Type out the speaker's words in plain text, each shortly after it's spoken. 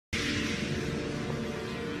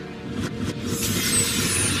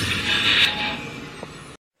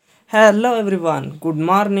Hello everyone, good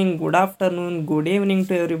morning, good afternoon, good evening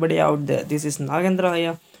to everybody out there. This is Nagendra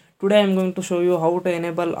here. Today I am going to show you how to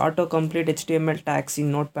enable autocomplete HTML tags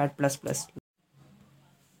in Notepad++.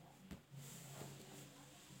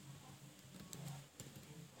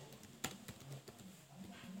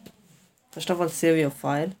 First of all, save your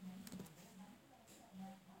file.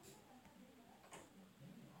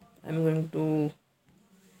 I am going to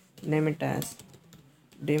name it as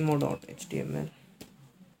demo.html.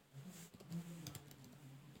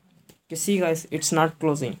 Okay, see guys, it's not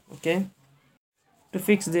closing. Okay, to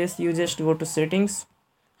fix this, you just go to settings.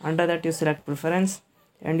 Under that, you select preference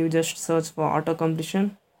and you just search for auto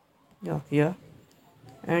completion. Yeah, here,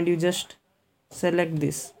 and you just select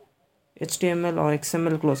this HTML or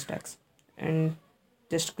XML close tags and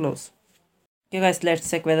just close. Okay guys,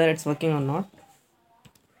 let's check whether it's working or not.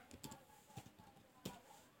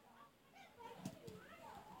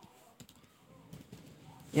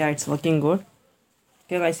 Yeah, it's working good.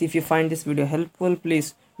 Okay guys, if you find this video helpful,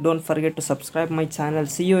 please don't forget to subscribe my channel.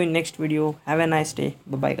 See you in next video. Have a nice day.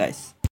 Bye bye guys.